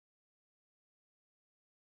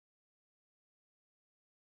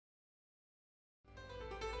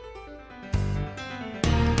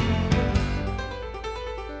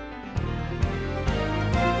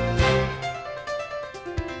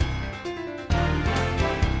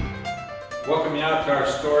welcome you out to our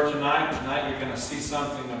store tonight. Tonight you're going to see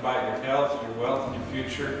something about your health, your wealth, and your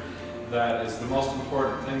future that is the most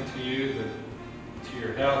important thing to you, to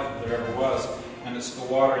your health, if there ever was, and it's the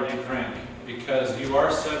water you drink. Because you are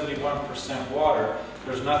 71% water,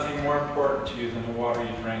 there's nothing more important to you than the water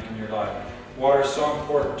you drink in your life. Water is so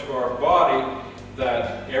important to our body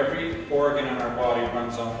that every organ in our body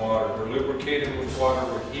runs on water. We're lubricated with water,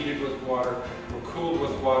 we're heated with water, we're cooled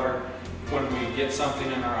with water. When we get something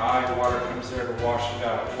in our eye, water comes there to wash it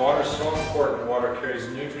out. Water is so important. Water carries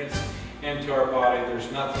nutrients into our body. There's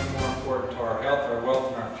nothing more important to our health, our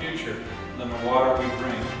wealth, and our future than the water we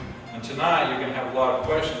drink. And tonight you're going to have a lot of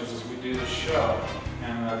questions as we do this show.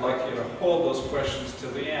 And I'd like you to hold those questions to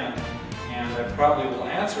the end. And I probably will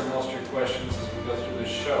answer most of your questions as we go through this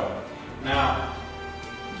show. Now,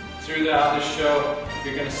 throughout this show,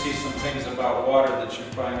 you're going to see some things about water that you've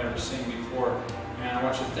probably never seen before. And I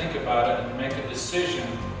want you to think about it and make a decision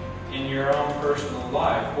in your own personal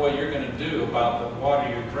life what you're going to do about the water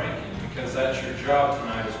you're drinking, because that's your job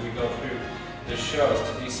tonight as we go through this show, is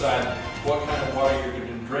to decide what kind of water you're going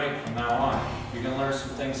to drink from now on. You're going to learn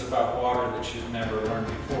some things about water that you've never learned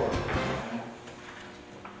before.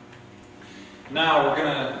 Now we're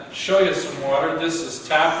going to show you some water. This is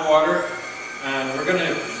tap water, and we're going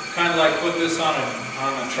to kind of like put this on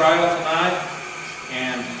a trial tonight,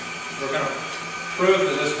 and we're going to prove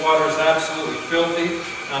that this water is absolutely filthy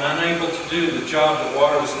and unable to do the job that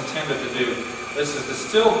water was intended to do. This is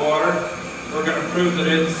distilled water. We're going to prove that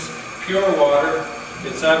it's pure water.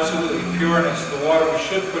 It's absolutely pure, and it's the water we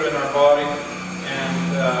should put in our body.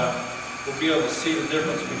 And we'll be able to see the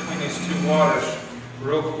difference between these two waters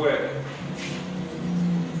real quick.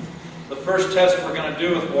 The first test we're going to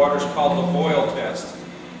do with water is called the boil test.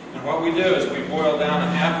 And what we do is we boil down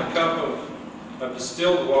 ½ cup of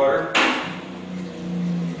distilled water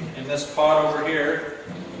in this pot over here.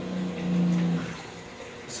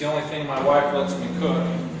 It's the only thing my wife lets me cook.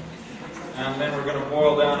 And then we're going to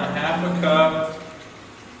boil down ½ cup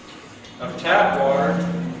of tap water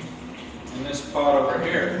in this pot over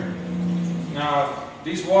here. Now, if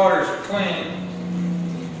these waters are clean,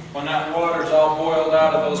 when that water is all boiled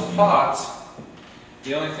out of those pots,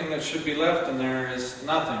 the only thing that should be left in there is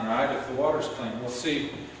nothing, right? If the water's clean. We'll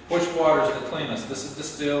see which water is the cleanest. This is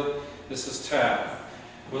distilled, this is tap.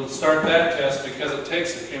 We'll start that test because it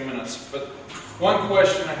takes a few minutes. But one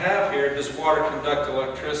question I have here, does water conduct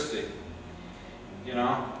electricity? You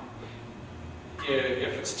know,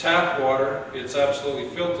 if it's tap water, it's absolutely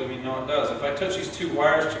filthy. We know it does. If I touch these two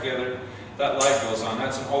wires together, that light goes on.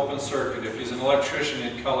 That's an open circuit. If he's an electrician,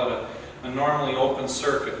 he'd call it a normally open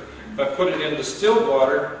circuit. If I put it in distilled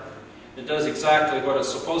water, it does exactly what it's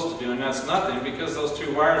supposed to do, and that's nothing because those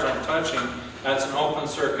two wires aren't touching. That's an open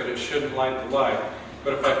circuit. It shouldn't light the light.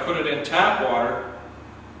 But if I put it in tap water,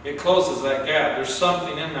 it closes that gap. There's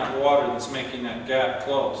something in that water that's making that gap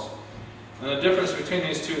close. And the difference between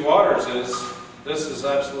these two waters is this is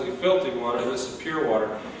absolutely filthy water, this is pure water.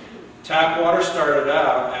 Tap water started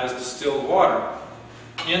out as distilled water.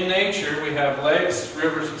 In nature, we have lakes,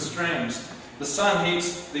 rivers, and streams. The sun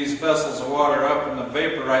heats these vessels of water up and it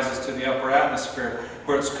vaporizes to the upper atmosphere,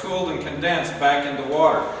 where it's cooled and condensed back into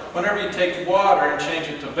water. Whenever you take water and change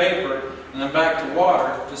it to vapor, and then back to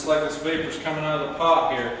water, just like this vapor's coming out of the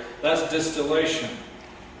pot here, that's distillation.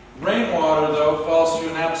 Rainwater, though, falls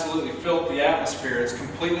through an absolutely filthy atmosphere. It's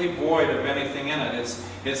completely void of anything in it. It's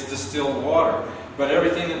distilled water. But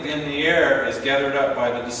everything in the air is gathered up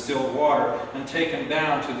by the distilled water and taken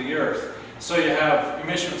down to the earth. So you have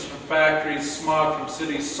emissions from factories, smog from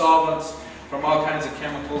cities, solvents from all kinds of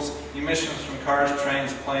chemicals, emissions from cars,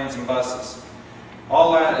 trains, planes, and buses.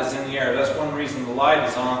 All that is in the air. That's one reason the light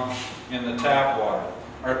is on in the tap water.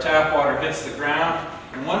 Our tap water hits the ground.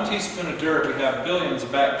 In 1 teaspoon of dirt, we have billions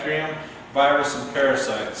of bacterium, virus, and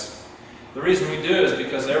parasites. The reason we do is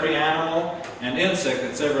because every animal and insect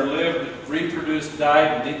that's ever lived, reproduced, died,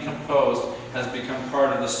 and decomposed has become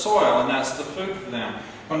part of the soil, and that's the food for them.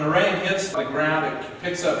 When the rain hits the ground, it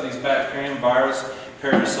picks up these bacterium, virus,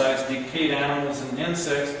 parasites, decayed animals, and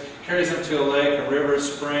insects, carries them to a lake, a river, a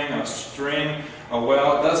spring, a stream, a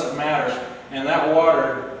well, it doesn't matter. And that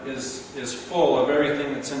water is full of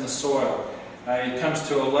everything that's in the soil. It comes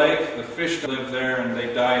to a lake, the fish live there and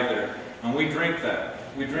they die there. And we drink that.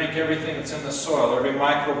 We drink everything that's in the soil, every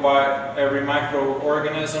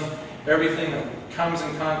microorganism, everything that comes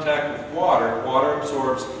in contact with water, water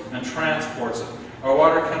absorbs and transports it. Our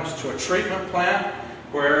water comes to a treatment plant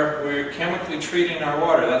where we're chemically treating our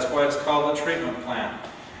water. That's why it's called a treatment plant.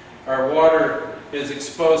 Our water is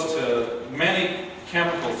exposed to many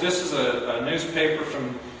chemicals. This is a newspaper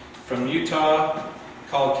from Utah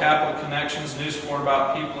called Capital Connections, news for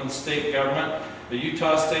about people in state government, the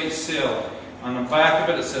Utah State Seal. On the back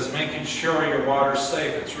of it, it says, making sure your water is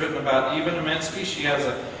safe. It's written about Eva Neminsky. She has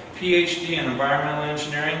a PhD in environmental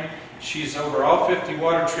engineering. She's over all 50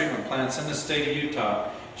 water treatment plants in the state of Utah.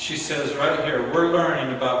 She says right here, we're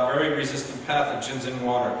learning about very resistant pathogens in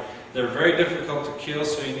water. They're very difficult to kill,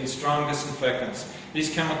 so you need strong disinfectants.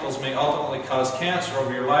 These chemicals may ultimately cause cancer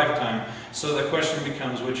over your lifetime. So the question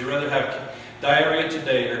becomes, would you rather have diarrhea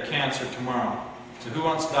today or cancer tomorrow? So who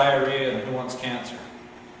wants diarrhea and who wants cancer?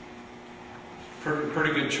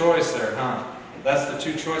 Pretty good choice there, huh? That's the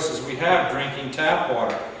two choices we have, drinking tap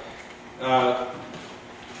water.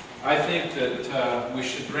 I think that we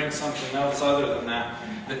should drink something else other than that.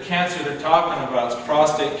 The cancer they're talking about is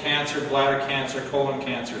prostate cancer, bladder cancer, colon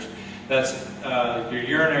cancers. That's your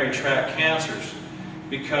urinary tract cancers,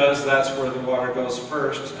 because that's where the water goes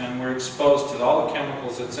first, and we're exposed to all the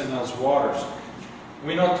chemicals that's in those waters.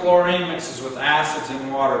 We know chlorine mixes with acids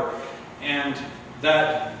in water, and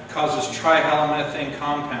that causes trihalomethane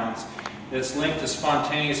compounds. It's linked to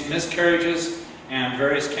spontaneous miscarriages and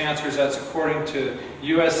various cancers. That's according to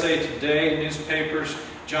USA Today newspapers,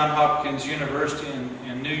 Johns Hopkins University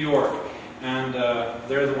in New York, and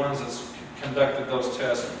they're the ones that conducted those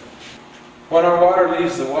tests. When our water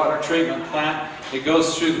leaves the water treatment plant, it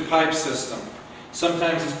goes through the pipe system.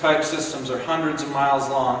 Sometimes these pipe systems are hundreds of miles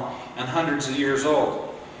long and hundreds of years old.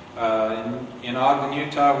 In Ogden,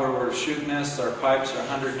 Utah, where we're shooting this, our pipes are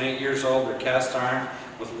 108 years old. They're cast iron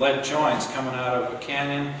with lead joints coming out of a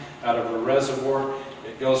canyon, out of a reservoir.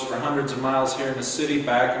 It goes for hundreds of miles here in the city,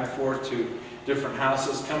 back and forth to different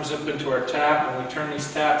houses, comes up into our tap, and we turn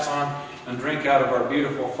these taps on and drink out of our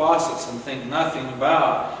beautiful faucets and think nothing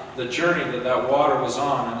about the journey that that water was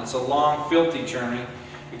on. And it's a long, filthy journey,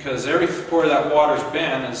 because everywhere that water's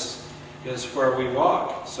been is where we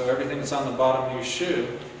walk. So everything that's on the bottom of your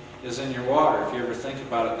shoe is in your water, if you ever think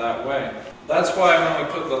about it that way. That's why when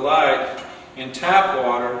we put the light in tap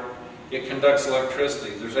water, it conducts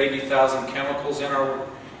electricity. There's 80,000 chemicals in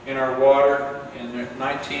our water. In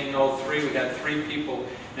 1903, we had 3 people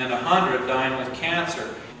and 100 dying with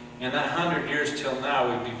cancer. In that 100 years till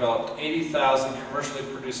now, we've developed 80,000 commercially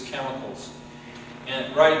produced chemicals.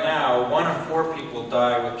 And right now, 1 in 4 people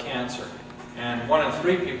die with cancer, and 1 in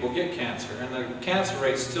 3 people get cancer, and the cancer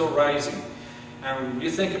rate's still rising. And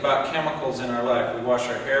you think about chemicals in our life. We wash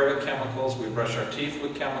our hair with chemicals, we brush our teeth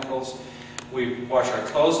with chemicals, we wash our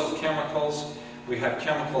clothes with chemicals, we have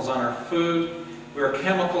chemicals on our food. We're a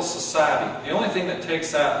chemical society. The only thing that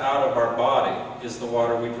takes that out of our body is the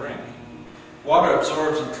water we drink. Water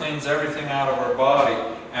absorbs and cleans everything out of our body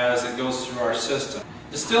as it goes through our system.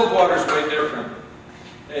 Distilled water is way different.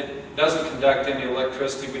 It doesn't conduct any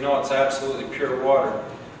electricity. We know it's absolutely pure water.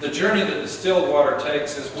 The journey that distilled water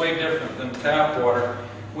takes is way different than tap water.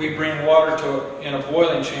 We bring water in a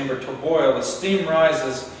boiling chamber to boil. The steam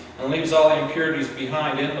rises and leaves all the impurities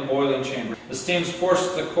behind in the boiling chamber. The steam's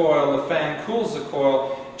forced to the coil, the fan cools the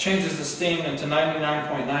coil, changes the steam into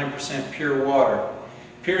 99.9% pure water.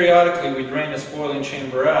 Periodically, we drain this boiling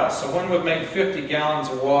chamber out. So when we make 50 gallons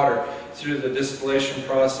of water through the distillation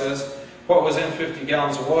process, what was in 50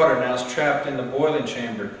 gallons of water now is trapped in the boiling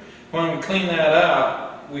chamber. When we clean that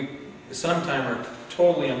out, we sometimes are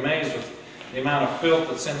totally amazed with the amount of filth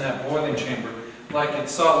that's in that boiling chamber. Like in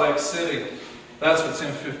Salt Lake City, that's what's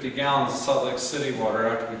in 50 gallons of Salt Lake City water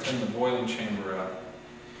after we clean the boiling chamber out.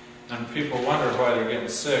 And people wonder why they're getting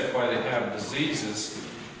sick, why they have diseases.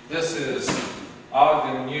 This is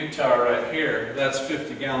Ogden, Utah right here. That's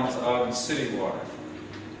 50 gallons of Ogden City water.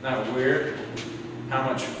 Isn't that weird? How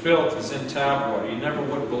much filth is in tap water. You never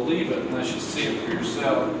would believe it unless you see it for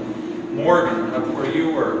yourself. Morgan, up where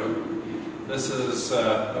you work, this is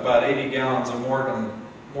about 80 gallons of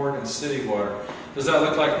Morgan City water. Does that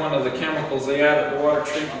look like one of the chemicals they add at the water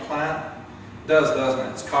treatment plant? It does, doesn't it?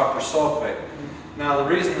 It's copper sulfate. Now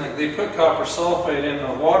the reason that they put copper sulfate in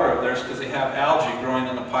the water up there is because they have algae growing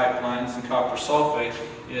in the pipelines, and copper sulfate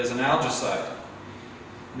is an algicide.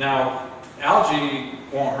 Now, algae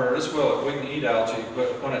won't hurt us, will it? We can eat algae,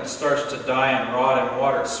 but when it starts to die and rot in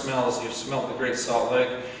water, it smells. You've smelled the Great Salt Lake.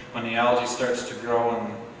 When the algae starts to grow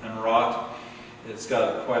and rot, it's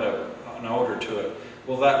got quite an odor to it.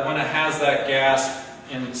 Well, when it has that gas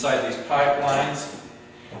inside these pipelines,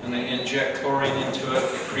 and they inject chlorine into it,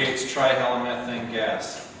 it creates trihalomethane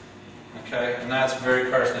gas. Okay, and that's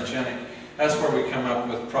very carcinogenic. That's where we come up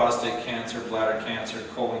with prostate cancer, bladder cancer,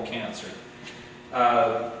 colon cancer.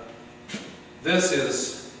 This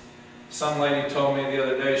is, some lady told me the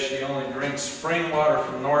other day she only drinks spring water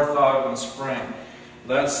from North Ogden Spring.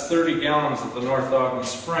 That's 30 gallons at the North Ogden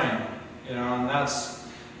Spring, you know, and that's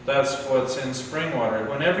That's what's in spring water.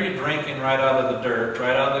 Whenever you're drinking right out of the dirt,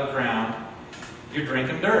 right out of the ground, you're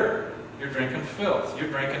drinking dirt. You're drinking filth. You're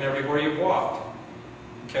drinking everywhere you've walked.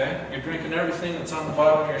 Okay? You're drinking everything that's on the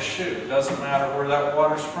bottom of your shoe. It doesn't matter where that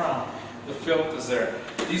water's from. The filth is there.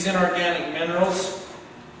 These inorganic minerals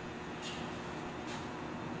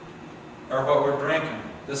are what we're drinking.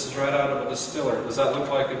 This is right out of a distiller. Does that look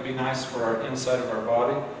like it'd be nice for our inside of our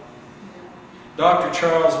body? Dr.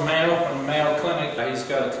 Charles Mayo from the Mayo Clinic, he's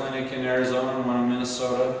got a clinic in Arizona and one in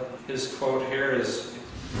Minnesota. His quote here is,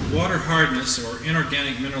 "Water hardness, or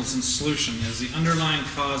inorganic minerals in solution, is the underlying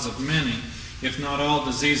cause of many, if not all,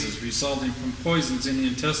 diseases resulting from poisons in the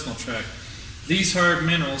intestinal tract. These hard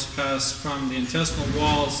minerals pass from the intestinal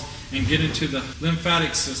walls and get into the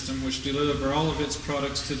lymphatic system, which deliver all of its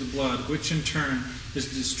products to the blood, which in turn is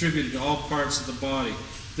distributed to all parts of the body.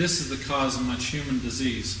 This is the cause of much human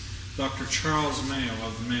disease." Dr. Charles Mayo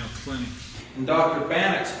of the Mayo Clinic. In Dr.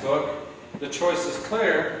 Bannock's book, The Choice is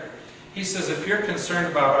Clear, he says if you're concerned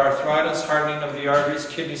about arthritis, hardening of the arteries,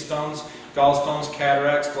 kidney stones, gallstones,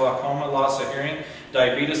 cataracts, glaucoma, loss of hearing,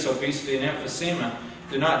 diabetes, obesity, and emphysema,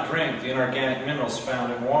 do not drink the inorganic minerals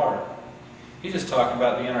found in water. He's just talking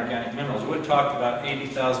about the inorganic minerals. We've talked about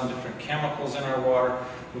 80,000 different chemicals in our water.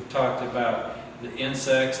 We've talked about the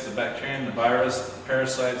insects, the bacteria, the virus, the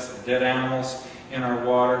parasites, the dead animals in our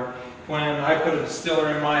water. When I put a distiller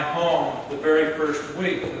in my home the very first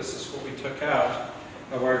week, this is what we took out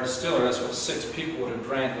of our distiller. That's what 6 people would have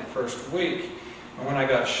drank the first week. And when I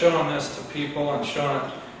got shown this to people and shown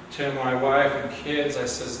it to my wife and kids, I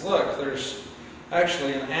says, look, there's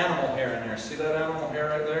actually an animal hair in there. See that animal hair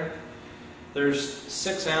right there? There's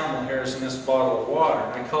 6 animal hairs in this bottle of water.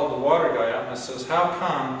 And I called the water guy up and I says, how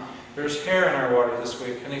come there's hair in our water this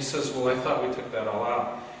week? And he says, well, I thought we took that all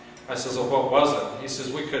out. I says, well, what was it? He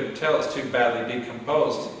says, we couldn't tell. It's too badly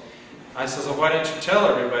decomposed. I says, well, why didn't you tell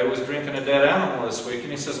everybody was drinking a dead animal this week?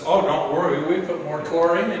 And he says, oh, don't worry, we put more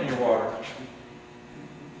chlorine in your water.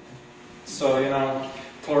 So, you know,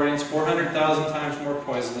 chlorine's 400,000 times more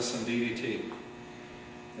poisonous than DDT.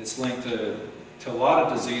 It's linked to a lot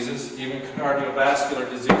of diseases, even cardiovascular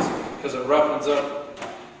disease, because it roughens up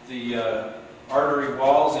the artery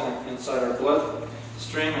walls inside our blood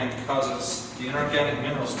stream and causes the inorganic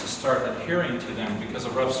minerals to start adhering to them, because a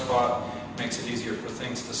rough spot makes it easier for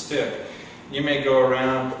things to stick. You may go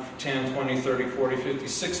around 10, 20, 30, 40, 50,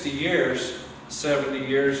 60 years, 70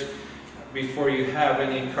 years before you have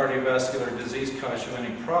any cardiovascular disease cause you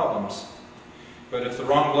any problems. But if the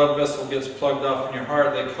wrong blood vessel gets plugged off in your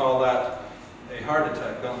heart, they call that a heart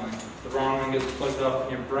attack, don't they? If the wrong one gets plugged off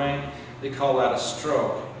in your brain, they call that a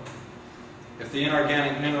stroke. If the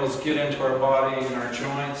inorganic minerals get into our body, in our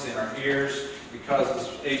joints, in our ears, it causes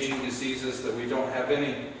aging diseases that we don't have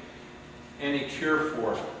any cure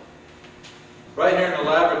for. Right here in the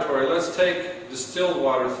laboratory, let's take distilled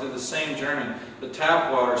water through the same journey the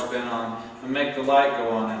tap water's been on and make the light go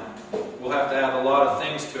on in it. We'll have to add a lot of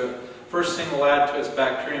things to it. First thing we'll add to it is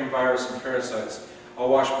bacterium, virus, and parasites. I'll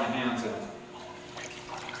wash my hands in it.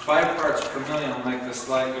 5 parts per million will make this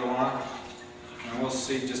light go on, and we'll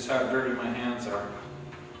see just how dirty my hands are.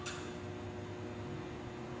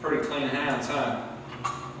 Pretty clean hands, huh?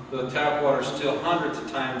 The tap water is still hundreds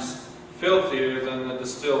of times filthier than the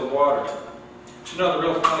distilled water. But you know the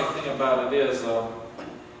real funny thing about it is, though,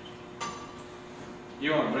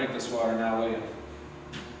 you won't drink this water now, will you?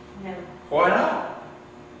 No. Why not?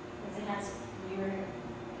 Because it has urine.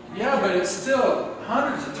 Yeah, but it's still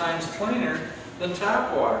hundreds of times cleaner than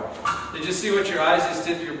tap water. Did you see what your eyes just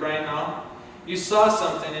did to your brain now? You saw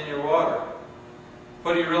something in your water.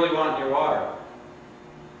 What do you really want in your water?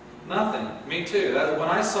 Nothing. Me too. When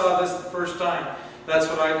I saw this the first time, that's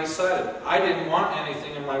what I decided. I didn't want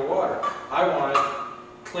anything in my water. I wanted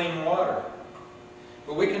clean water.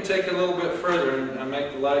 But we can take it a little bit further and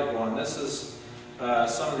make the light go on. This is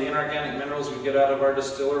some of the inorganic minerals we get out of our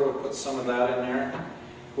distiller. We'll put some of that in there.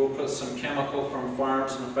 We'll put some chemical from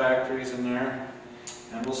farms and factories in there.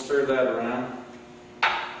 And we'll stir that around.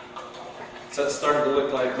 So that's starting to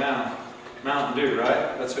look like Mountain Dew,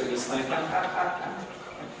 right? That's what you're thinking?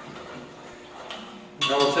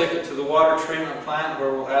 Now we'll take it to the water treatment plant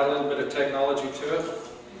where we'll add a little bit of technology to it.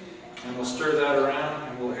 And we'll stir that around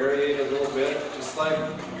and we'll aerate it a little bit, just like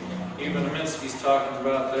even Minsky's talking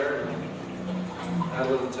about there. Add a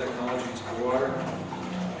little technology to the water.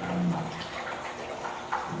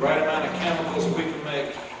 Right amount of chemicals we can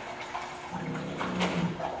make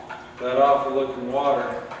that awful looking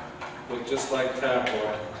water look just like tap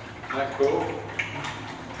water. Isn't that cool?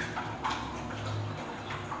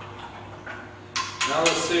 Now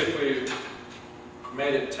let's see if we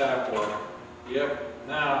made it tap water. Yep.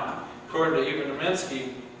 Now, according to even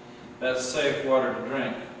Minsky, that's safe water to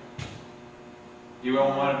drink. You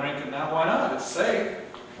won't want to drink it now? Why not? It's safe.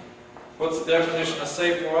 What's the definition of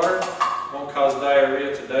safe water? Won't cause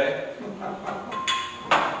diarrhea today.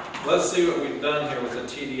 Let's see what we've done here with the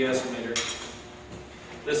TDS meter.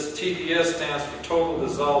 This TDS stands for total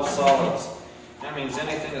dissolved solids. That means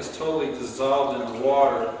anything that's totally dissolved in the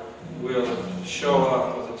water will show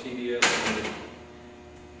up with a TDS meter.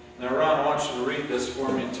 Now Ron, I want you to read this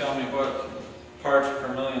for me and tell me what parts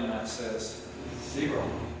per million that says. 0.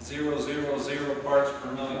 0.000 parts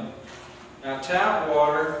per million. Now tap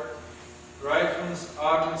water, right from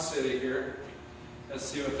Ogden City here, let's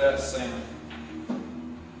see what that's saying.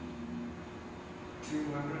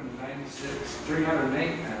 296,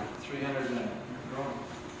 308 now. 308.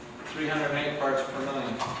 308 parts per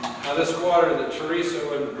million. Now this water that Teresa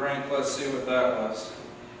wouldn't drink, let's see what that was.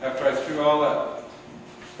 After I threw all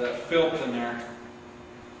that filth in there.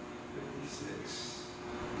 56,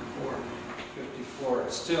 54.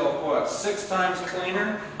 It's still, what, 6 times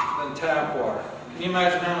cleaner than tap water. Can you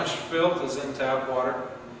imagine how much filth is in tap water?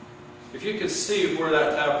 If you could see where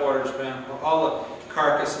that tap water's been, all the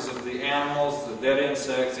carcasses of the animals, the dead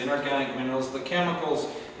insects, the inorganic minerals, the chemicals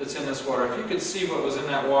that's in this water, if you could see what was in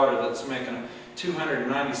that water that's making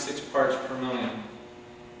 296 parts per million,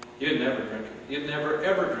 you'd never drink it. You'd never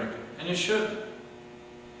ever drink it. And you shouldn't.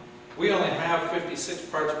 We only have 56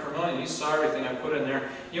 parts per million. You saw everything I put in there.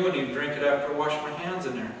 You wouldn't even drink it after I washed my hands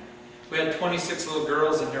in there. We had 26 little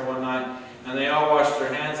girls in here one night, and they all washed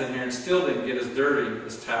their hands in here and still didn't get as dirty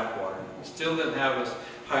as tap water. Still didn't have as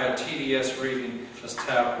high a TDS reading as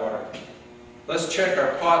tap water. Let's check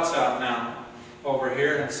our pots out now over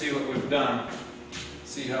here and see what we've done.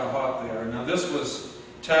 See how hot they are. Now this was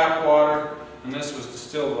tap water and this was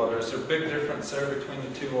distilled water. Is there a big difference there between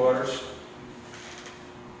the two waters?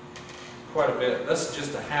 Quite a bit. That's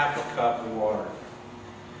just a half a cup of water.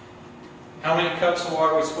 How many cups of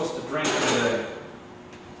water are we supposed to drink today?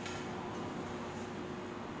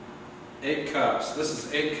 8 cups. This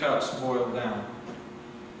is 8 cups boiled down.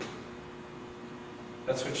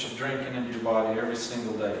 That's what you're drinking into your body every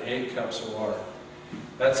single day. 8 cups of water.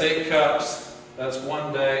 That's 8 cups. That's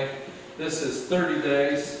 1 day. This is 30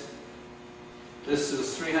 days. This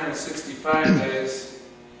is 365 days.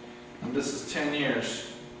 And this is 10 years.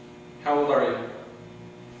 How old are you?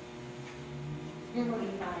 You're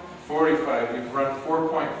 45. 45. You've run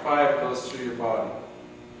 4.5 goes through your body.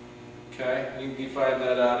 Okay? You can divide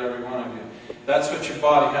that out, every one of you. That's what your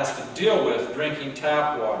body has to deal with drinking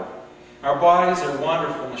tap water. Our bodies are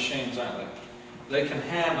wonderful machines, aren't they? They can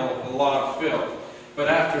handle a lot of filth. But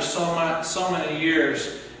after so many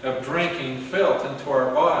years of drinking filth into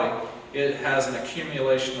our body, it has an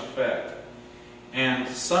accumulation effect. And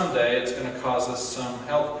someday it's going to cause us some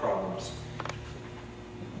health problems.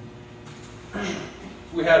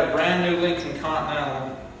 If we had a brand new Lincoln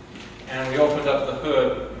Continental and we opened up the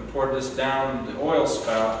hood and poured this down the oil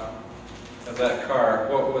spout of that car,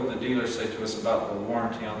 what would the dealer say to us about the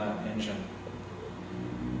warranty on that engine?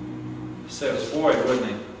 He'd say it was void, wouldn't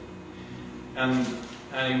he?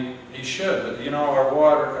 And he should, but you know, our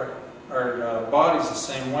body's the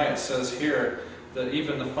same way. It says here that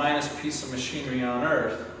even the finest piece of machinery on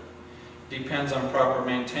earth depends on proper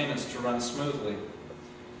maintenance to run smoothly.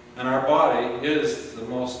 And our body is the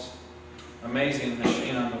most amazing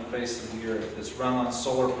machine on the face of the earth. It's run on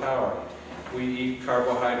solar power. We eat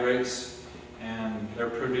carbohydrates and they're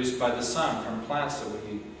produced by the sun from plants that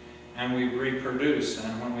we eat. And we reproduce,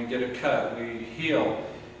 and when we get a cut, we heal.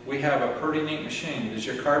 We have a pretty neat machine. Does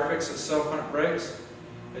your car fix itself when it breaks?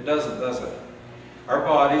 It doesn't, does it? Our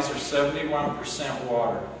bodies are 71%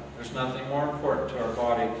 water. There's nothing more important to our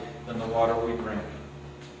body than the water we drink.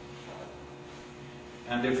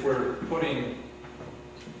 And if we're putting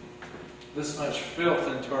this much filth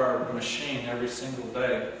into our machine every single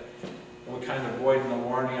day, are we kind of voiding the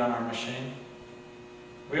warranty on our machine?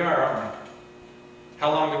 We are, aren't we?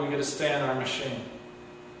 How long do we get to stay in our machine?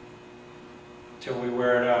 Till we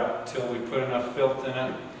wear it out, till we put enough filth in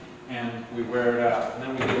it and we wear it out. And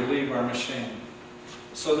then we get to leave our machine.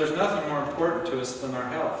 So there's nothing more important to us than our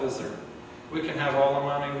health, is there? We can have all the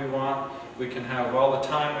money we want. We can have all the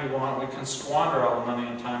time we want. We can squander all the money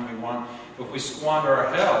and time we want. But if we squander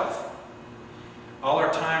our health, all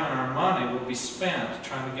our time and our money will be spent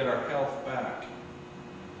trying to get our health back.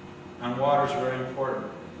 And water is very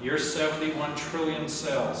important. You're 71 trillion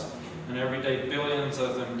cells, and every day billions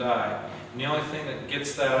of them die. And the only thing that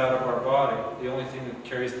gets that out of our body, the only thing that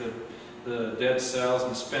carries the dead cells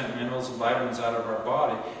and spent minerals and vitamins out of our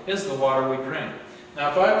body is the water we drink. Now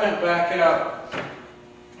if I went back out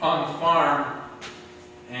on the farm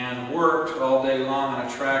and worked all day long on a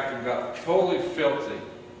tractor and got totally filthy,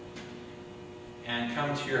 and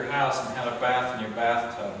come to your house and had a bath in your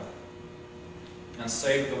bathtub and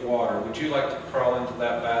saved the water, would you like to crawl into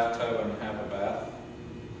that bathtub and have a bath?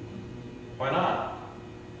 Why not?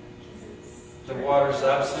 The water's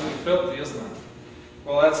absolutely filthy, isn't it?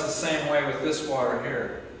 Well, that's the same way with this water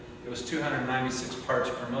here. It was 296 parts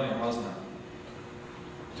per million, wasn't it?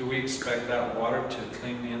 Do we expect that water to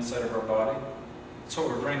clean the inside of our body? That's what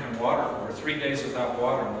we're drinking water for. 3 days without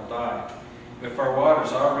water and we'll die. If our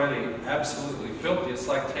water's already absolutely filthy, it's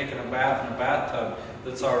like taking a bath in a bathtub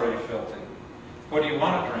that's already filthy. What do you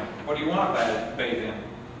want to drink? What do you want to bathe in?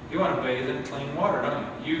 You want to bathe in clean water,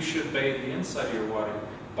 don't you? You should bathe the inside of your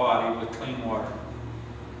body with clean water.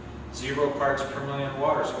 0 parts per million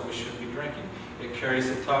water is what we should be drinking. It carries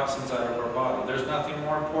the toxins out of our body. There's nothing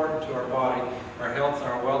more important to our body, our health, and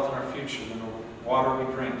our wealth, and our future than the water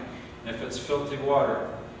we drink. And if it's filthy water,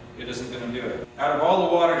 it isn't going to do it. Out of all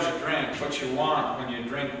the waters you drink, what you want when you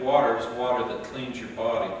drink water is water that cleans your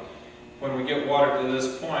body. When we get water to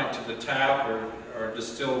this point, to the tap or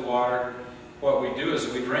distilled water, what we do is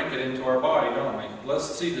we drink it into our body, don't we? Let's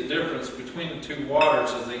see the difference between the two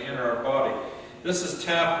waters as they enter our body. This is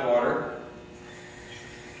tap water.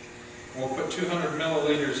 We'll put 200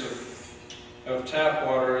 milliliters of tap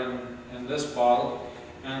water in this bottle.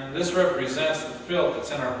 And this represents the filth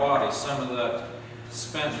that's in our body, some of the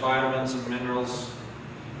spent vitamins and minerals,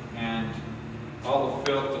 and all the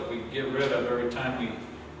filth that we get rid of every time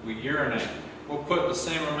we urinate. We'll put the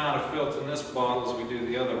same amount of filth in this bottle as we do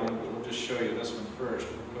the other one, but we'll just show you this one first.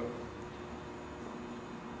 We'll put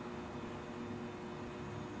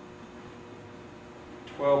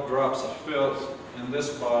 12 drops of filth in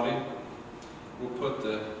this body. We'll put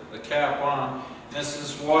the cap on. And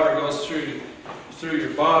as water goes through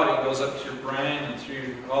your body, goes up to your brain and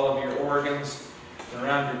through all of your organs and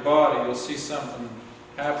around your body, you'll see something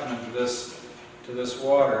happening to this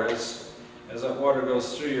water. As that water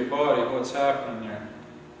goes through your body, what's happening there?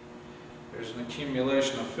 There's an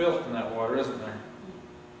accumulation of filth in that water, isn't there?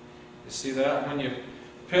 You see that? When you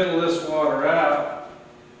piddle this water out,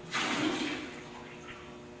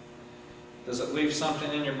 does it leave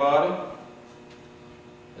something in your body?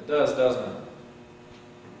 It does, doesn't it?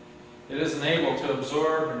 It isn't able to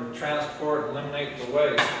absorb and transport and eliminate the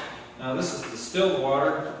waste. Now this is distilled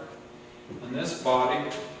water in this body.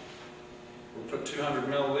 We'll put 200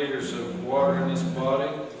 milliliters of water in this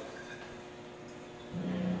body.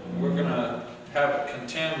 We're going to have it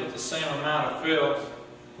contend with the same amount of filth.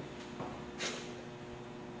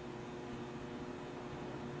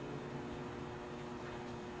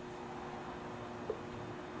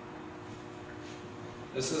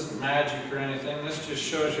 This isn't magic or anything. This just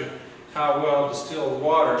shows you how well distilled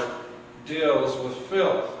water deals with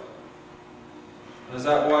filth. As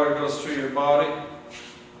that water goes through your body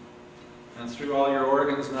and through all your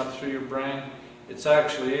organs and up through your brain, it's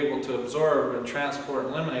actually able to absorb and transport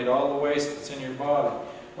and eliminate all the waste that's in your body.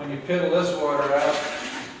 When you piddle this water out,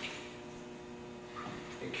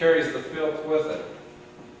 it carries the filth with it.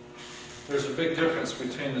 There's a big difference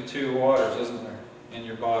between the two waters, isn't there, in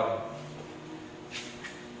your body?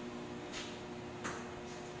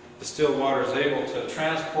 Distilled water is able to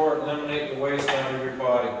transport and eliminate the waste out of your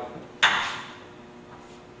body.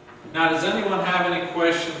 Now, does anyone have any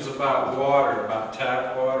questions about water, about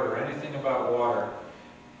tap water, or anything about water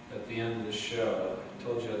at the end of the show? I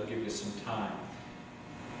told you I'd give you some time.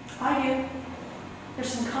 I do. There's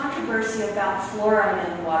some controversy about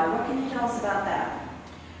fluoride in water. What can you tell us about that?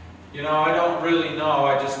 You know, I don't really know.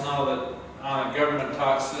 I just know that on a government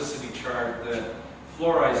toxicity chart that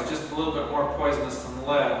fluoride is just a little bit more poisonous than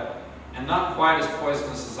lead, and not quite as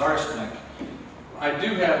poisonous as arsenic. I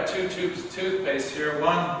do have 2 tubes of toothpaste here.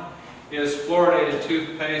 One is fluoridated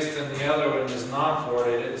toothpaste and the other one is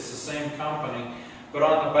non-fluoridated. It's the same company. But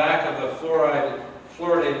on the back of the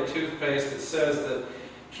fluoridated toothpaste it says that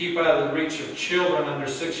keep out of the reach of children under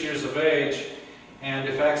 6 years of age, and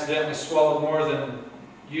if accidentally swallowed more than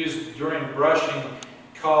used during brushing,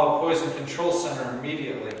 call Poison Control Center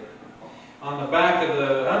immediately. On the back of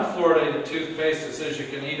the unfluoridated toothpaste it says you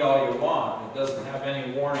can eat all you want. It doesn't have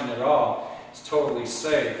any warning at all. It's totally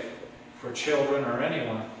safe for children or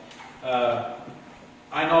anyone.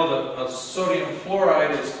 I know that sodium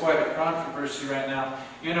fluoride is quite a controversy right now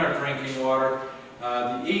in our drinking water. The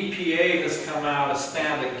EPA has come out a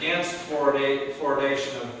stand against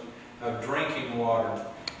fluoridation of drinking water.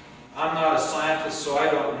 I'm not a scientist, so I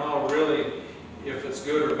don't know really if it's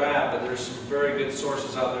good or bad, but there's some very good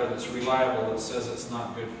sources out there that's reliable that says it's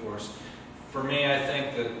not good for us. For me, I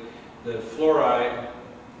think that fluoride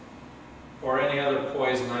or any other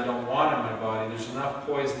poison I don't want in my body, there's enough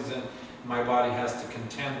poisons in my body has to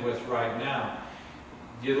contend with right now.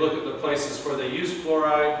 You look at the places where they use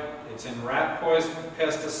fluoride, it's in rat poison,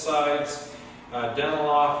 pesticides, dental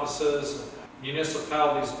offices,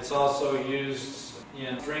 municipalities. It's also used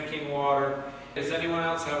in drinking water. Does anyone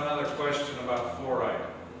else have another question about fluoride?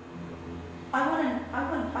 I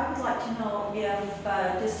would like to know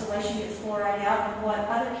if distillation gets fluoride out, and what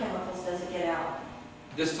other chemicals does it get out?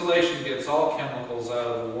 Distillation gets all chemicals out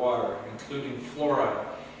of the water, including fluoride.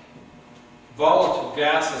 Volatile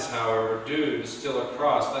gases, however, do distill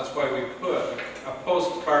across. That's why we put a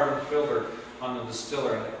post-carbon filter on the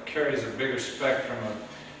distiller, and it carries a bigger spectrum of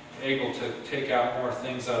able to take out more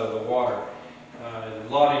things out of the water. A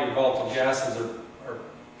lot of your volatile gases are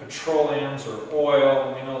petroleums or oil,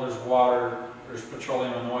 and we know there's water, there's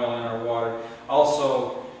petroleum and oil in our water.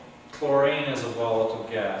 Also, chlorine is a volatile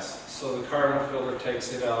gas, so the carbon filter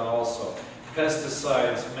takes it out also.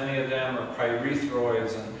 Pesticides, many of them are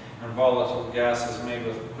pyrethroids and volatile gases made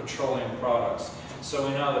with petroleum products. So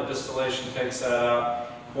we know that distillation takes that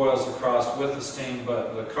out, boils across with the steam,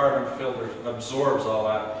 but the carbon filter absorbs all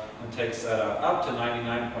that and takes that out, up to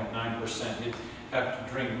 99.9%. You'd have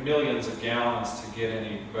to drink millions of gallons to get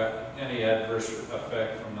any adverse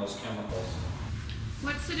effect from those chemicals.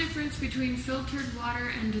 What's the difference between filtered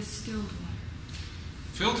water and distilled water?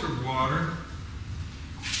 Filtered water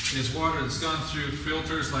is water that's gone through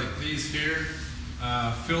filters like these here.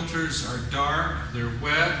 Filters are dark, they're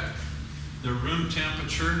wet, they're room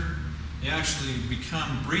temperature. They actually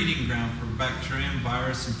become breeding ground for bacterium,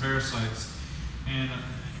 virus, and parasites. And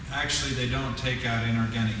actually they don't take out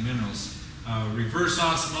inorganic minerals. Reverse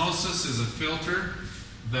osmosis is a filter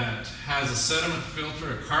that has a sediment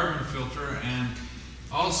filter, a carbon filter, and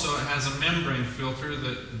also it has a membrane filter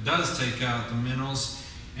that does take out the minerals,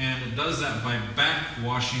 and it does that by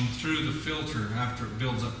backwashing through the filter after it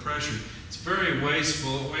builds up pressure. It's very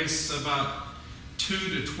wasteful. It wastes about 2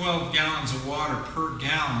 to 12 gallons of water per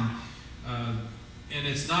gallon, and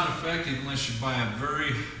it's not effective unless you buy a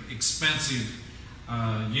very expensive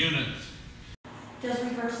unit. Does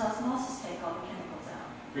reverse osmosis take all the chemicals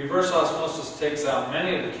out? Reverse osmosis takes out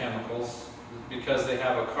many of the chemicals because they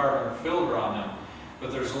have a carbon filter on them.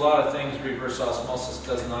 But there's a lot of things reverse osmosis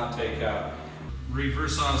does not take out.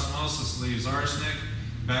 Reverse osmosis leaves arsenic,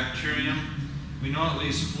 bacterium. We know it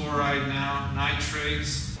leaves fluoride now,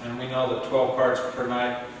 nitrates, and we know that 12 parts per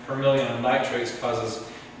million of nitrates causes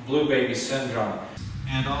blue baby syndrome.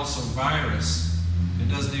 And also virus. It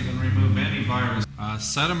doesn't even remove any virus.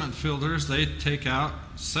 Sediment filters, they take out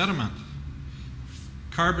sediment.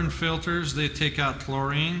 Carbon filters, they take out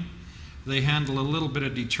chlorine. They handle a little bit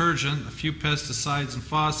of detergent, a few pesticides and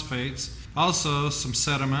phosphates, also some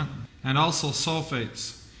sediment, and also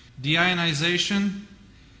sulfates. Deionization,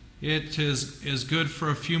 it is good for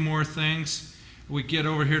a few more things. We get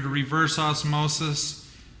over here to reverse osmosis.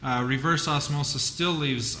 Reverse osmosis still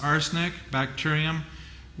leaves arsenic, bacterium.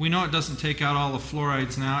 We know it doesn't take out all the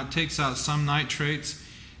fluorides now. It takes out some nitrates.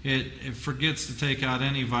 It forgets to take out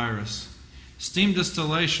any virus. Steam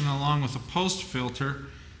distillation, along with a post filter,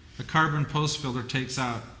 a carbon post filter, takes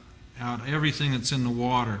out everything that's in the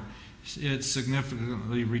water. It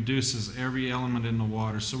significantly reduces every element in the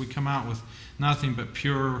water. So we come out with nothing but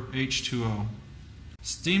pure H2O.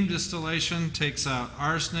 Steam distillation takes out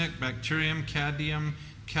arsenic, bacterium, cadmium,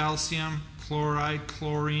 calcium, chloride,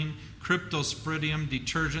 chlorine, cryptosporidium,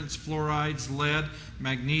 detergents, fluorides, lead,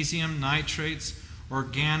 magnesium, nitrates,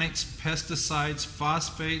 organics, pesticides,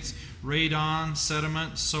 phosphates, radon,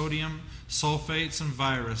 sediment, sodium, sulfates, and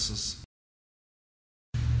viruses.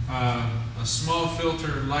 A small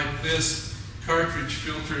filter like this cartridge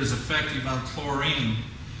filter is effective on chlorine,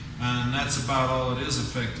 and that's about all it is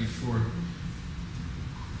effective for.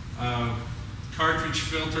 Cartridge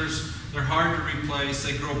filters, they're hard to replace.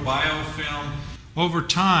 They grow biofilm. Over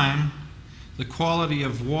time, the quality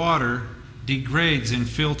of water degrades in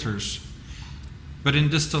filters, but in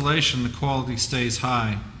distillation, the quality stays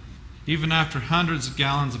high. Even after hundreds of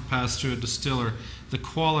gallons have passed through a distiller, the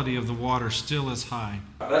quality of the water still is high.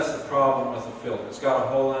 That's the problem with the filter. It's got a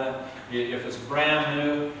hole in it. If it's brand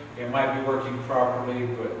new, it might be working properly,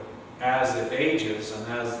 but as it ages and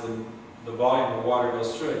as the volume of water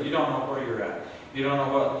goes through it, you don't know where you're at. You don't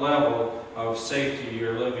know what level of safety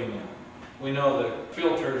you're living in. We know that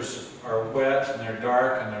filters are wet and they're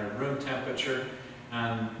dark and they're room temperature,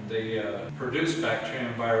 and they produce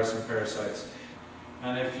bacterium, virus, and parasites.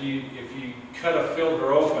 And if you cut a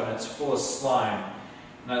filter open, it's full of slime,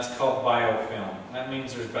 and that's called biofilm. That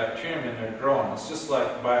means there's bacterium in there growing. It's just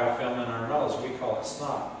like biofilm in our nose. We call it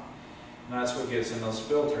snot. And that's what gets in those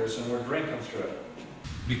filters, and we're drinking through it.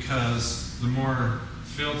 Because the more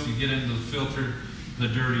filth you get into the filter, the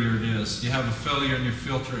dirtier it is. You have a failure in your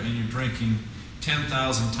filter and you're drinking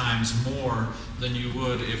 10,000 times more than you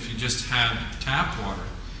would if you just had tap water.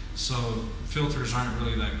 So filters aren't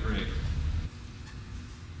really that great.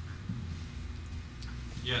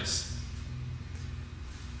 Yes?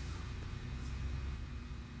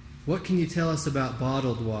 What can you tell us about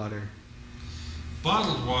bottled water?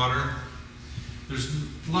 Bottled water, there's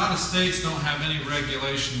a lot of states don't have any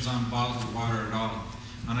regulations on bottled water at all.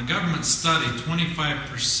 On a government study,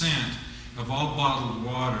 25% of all bottled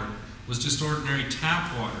water was just ordinary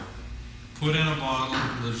tap water. Put in a bottle,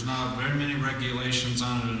 there's not very many regulations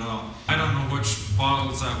on it at all. I don't know which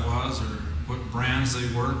bottles that was or what brands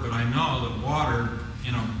they were, but I know that water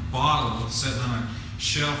in a bottle sitting on a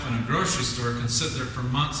shelf in a grocery store can sit there for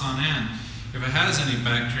months on end. If it has any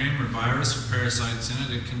bacterium or virus or parasites in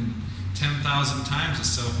it, it can 10,000 times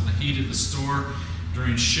itself in the heat of the store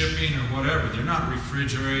during shipping or whatever. They're not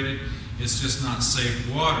refrigerated. It's just not safe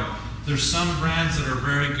water. There's some brands that are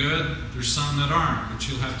very good. There's some that aren't, but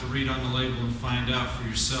you'll have to read on the label and find out for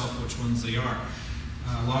yourself which ones they are.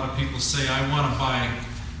 A lot of people say, I want to buy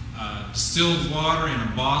distilled water in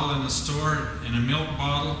a bottle in the store, in a milk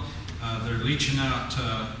bottle. They're leaching out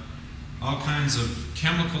all kinds of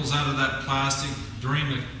chemicals out of that plastic during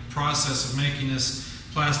the process of making this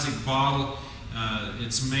plastic bottle.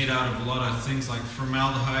 It's made out of a lot of things like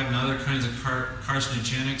formaldehyde and other kinds of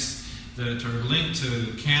carcinogenics that are linked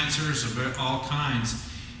to cancers of all kinds.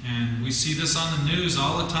 And we see this on the news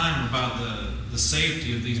all the time about the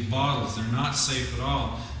safety of these bottles. They're not safe at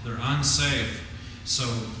all. They're unsafe. So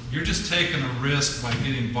you're just taking a risk by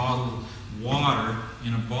getting bottled water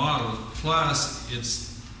in a bottle. Plus,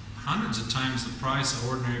 it's hundreds of times the price of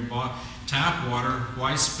ordinary tap water.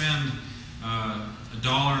 Why spend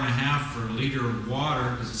 $1.50 for a liter of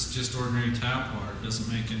water because it's just ordinary tap water? It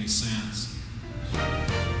doesn't make any sense.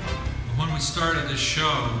 When we started this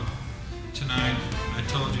show tonight, I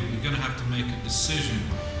told you you're going to have to make a decision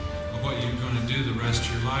of what you're going to do the rest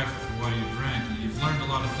of your life with what you drink. And you've learned a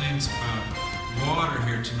lot of things about water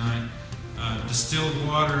here tonight. Distilled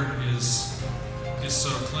water is so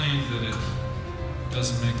clean that it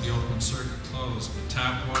doesn't make the open circuit close. But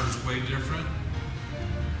tap water is way different.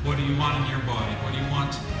 What do you want in your body? What do you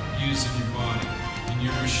want to use in your body, in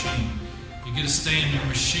your machine? You get to stay in your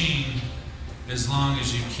machine as long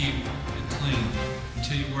as you keep it clean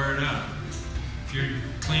until you wear it out. If you're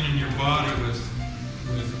cleaning your body with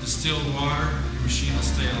distilled water, your machine will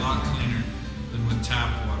stay a lot cleaner than with tap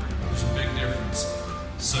water. There's a big difference.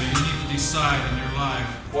 So you need to decide in your life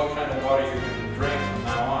what kind of water you're going to drink from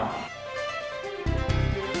now on.